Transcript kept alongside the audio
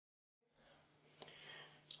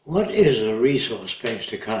What is a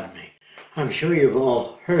resource-based economy? I'm sure you've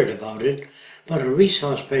all heard about it, but a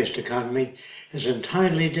resource-based economy is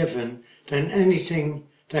entirely different than anything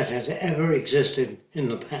that has ever existed in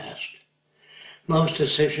the past. Most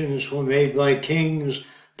decisions were made by kings,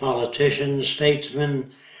 politicians,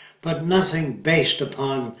 statesmen, but nothing based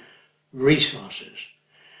upon resources.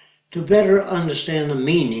 To better understand the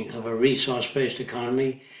meaning of a resource-based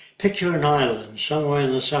economy, picture an island somewhere in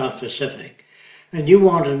the South Pacific, and you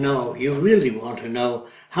really want to know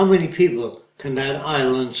how many people can that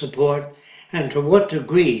island support, and to what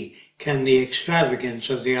degree can the extravagance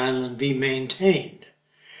of the island be maintained.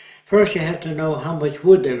 First, you have to know how much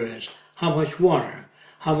wood there is, how much water,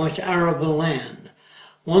 how much arable land.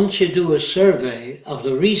 Once you do a survey of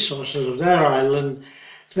the resources of that island,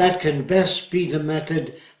 that can best be the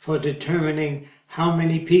method for determining how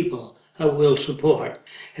many people it will support.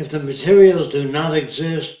 If the materials do not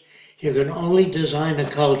exist, you can only design a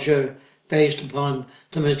culture based upon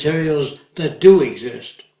the materials that do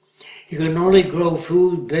exist. You can only grow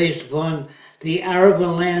food based upon the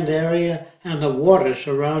arable land area and the water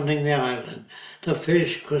surrounding the island, the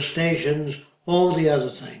fish, crustaceans, all the other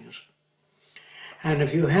things. And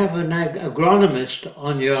if you have an agronomist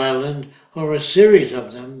on your island, or a series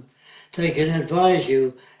of them, they can advise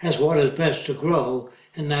you as what is best to grow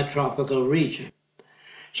in that tropical region.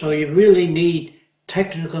 So you really need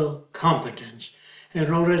technical competence in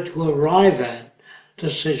order to arrive at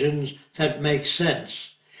decisions that make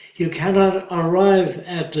sense. You cannot arrive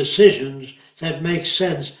at decisions that make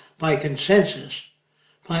sense by consensus,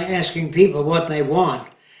 by asking people what they want.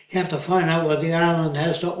 You have to find out what the island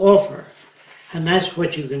has to offer, and that's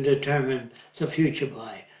what you can determine the future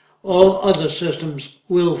by. All other systems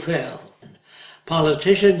will fail.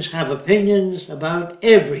 Politicians have opinions about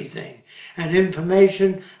everything and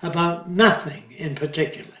information about nothing in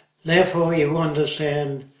particular. Therefore, you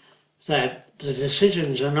understand that the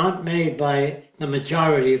decisions are not made by the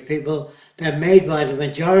majority of people, they're made by the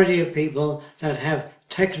majority of people that have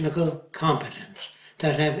technical competence,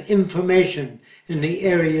 that have information in the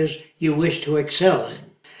areas you wish to excel in,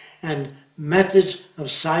 and methods of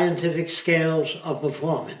scientific scales of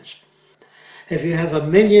performance. If you have 1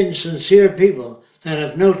 million sincere people that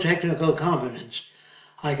have no technical competence,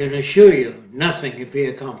 I can assure you nothing can be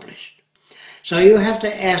accomplished. So you have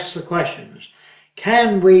to ask the questions,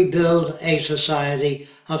 can we build a society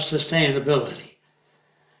of sustainability?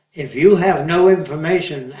 If you have no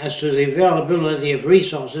information as to the availability of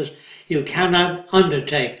resources, you cannot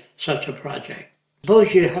undertake such a project.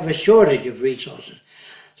 Suppose you have a shortage of resources.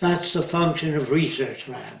 That's the function of research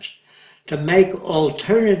labs, to make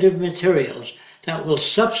alternative materials that will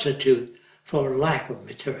substitute for lack of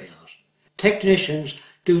materials. Technicians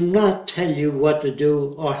do not tell you what to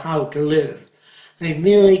do or how to live. They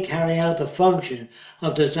merely carry out the function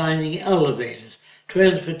of designing elevators,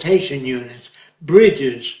 transportation units,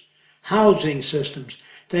 bridges, housing systems.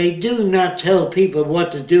 They do not tell people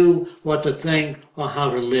what to do, what to think, or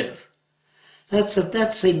how to live. That's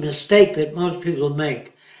a mistake that most people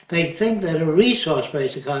make. They think that a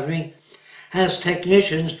resource-based economy has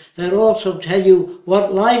technicians that also tell you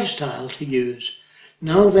what lifestyle to use.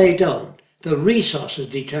 No, they don't. The resources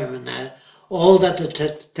determine that. All that the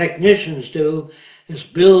technicians do is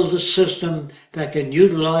build a system that can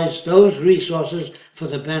utilize those resources for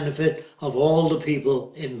the benefit of all the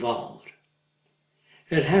people involved.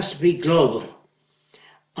 It has to be global.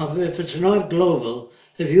 If it's not global,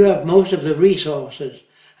 if you have most of the resources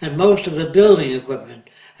and most of the building equipment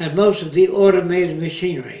and most of the automated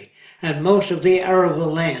machinery and most of the arable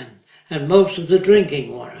land and most of the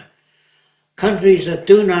drinking water, countries that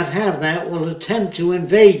do not have that will attempt to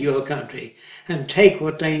invade your country and take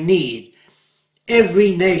what they need.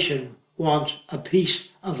 Every nation wants a piece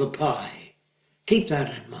of the pie. Keep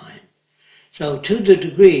that in mind. So to the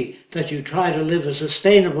degree that you try to live a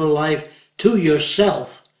sustainable life to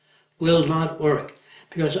yourself will not work,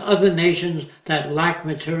 because other nations that lack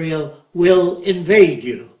material will invade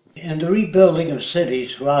you. In the rebuilding of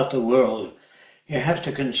cities throughout the world, you have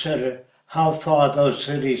to consider how far those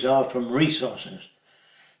cities are from resources.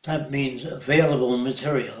 That means available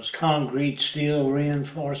materials, concrete, steel,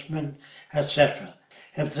 reinforcement, etc.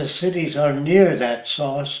 If the cities are near that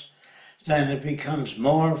source, then it becomes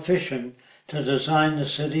more efficient to design the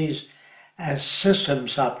cities as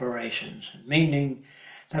systems operations, meaning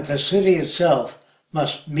that the city itself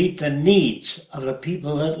must meet the needs of the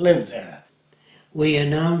people that live there. We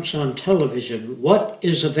announce on television what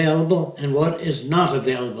is available and what is not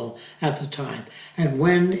available at the time, and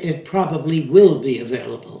when it probably will be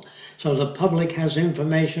available, so the public has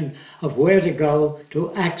information of where to go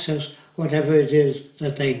to access whatever it is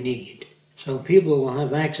that they need. So people will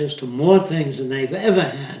have access to more things than they've ever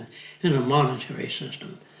had in a monetary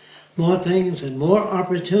system. More things and more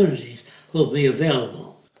opportunities will be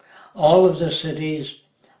available. All of the cities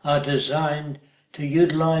are designed to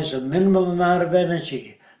utilize a minimum amount of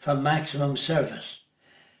energy for maximum service.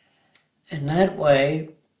 In that way,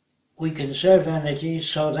 we conserve energy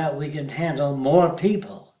so that we can handle more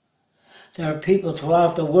people. There are people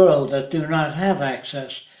throughout the world that do not have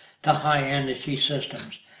access to high energy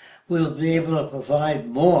systems. We'll be able to provide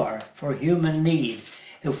more for human need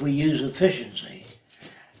if we use efficiency.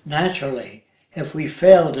 Naturally, if we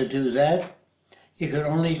fail to do that, you can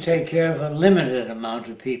only take care of a limited amount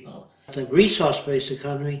of people. The resource-based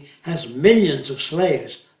economy has millions of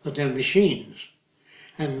slaves, but they're machines.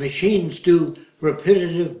 And machines do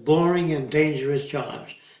repetitive, boring, and dangerous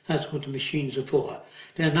jobs. That's what the machines are for.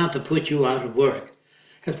 They're not to put you out of work.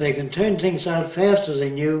 If they can turn things out faster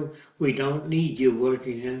than you, we don't need you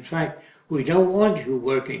working. In fact, we don't want you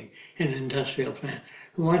working in an industrial plant.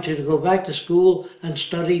 We want you to go back to school and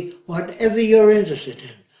study whatever you're interested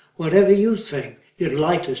in, whatever you think you'd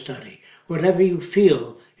like to study, whatever you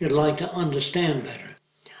feel you'd like to understand better.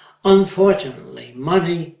 Unfortunately,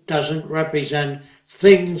 money doesn't represent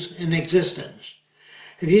things in existence.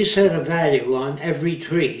 If you set a value on every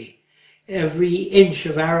tree, every inch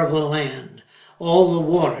of arable land, all the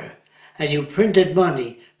water, and you printed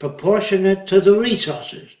money proportionate to the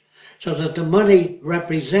resources, so that the money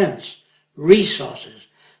represents resources,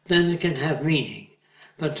 then it can have meaning.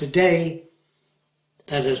 But today,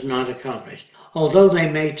 that is not accomplished. Although they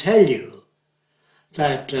may tell you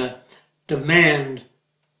that demand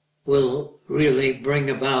will really bring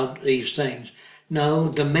about these things. No,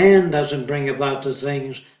 demand doesn't bring about the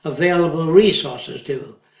things, available resources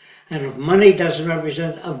do. And if money doesn't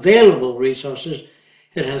represent available resources,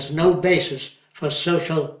 it has no basis for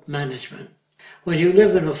social management. When you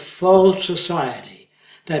live in a false society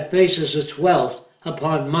that bases its wealth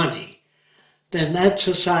upon money, then that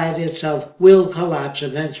society itself will collapse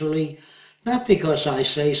eventually, not because I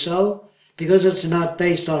say so, because it's not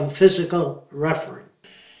based on physical reference.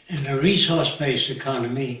 In a resource-based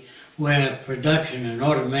economy, where production and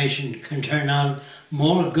automation can turn out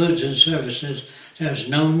more goods and services, there's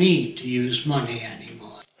no need to use money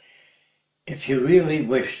anymore. If you really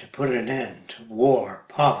wish to put an end to war,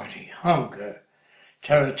 poverty, hunger,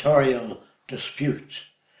 territorial disputes,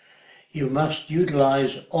 you must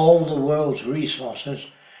utilize all the world's resources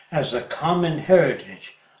as the common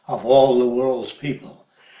heritage of all the world's people.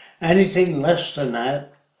 Anything less than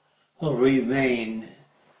that will remain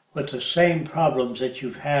with the same problems that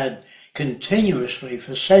you've had continuously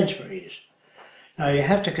for centuries. Now you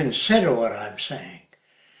have to consider what I'm saying.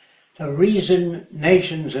 The reason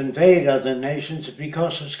nations invade other nations is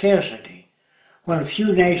because of scarcity. When a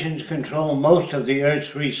few nations control most of the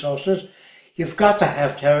Earth's resources, you've got to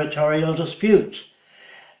have territorial disputes.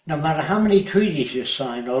 No matter how many treaties you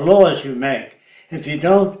sign or laws you make, if you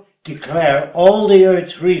don't declare all the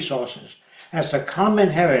Earth's resources as the common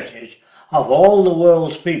heritage of all the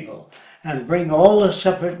world's people and bring all the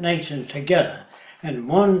separate nations together in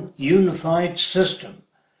one unified system,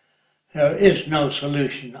 there is no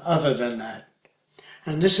solution other than that.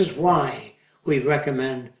 And this is why we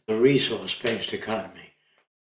recommend a resource-based economy.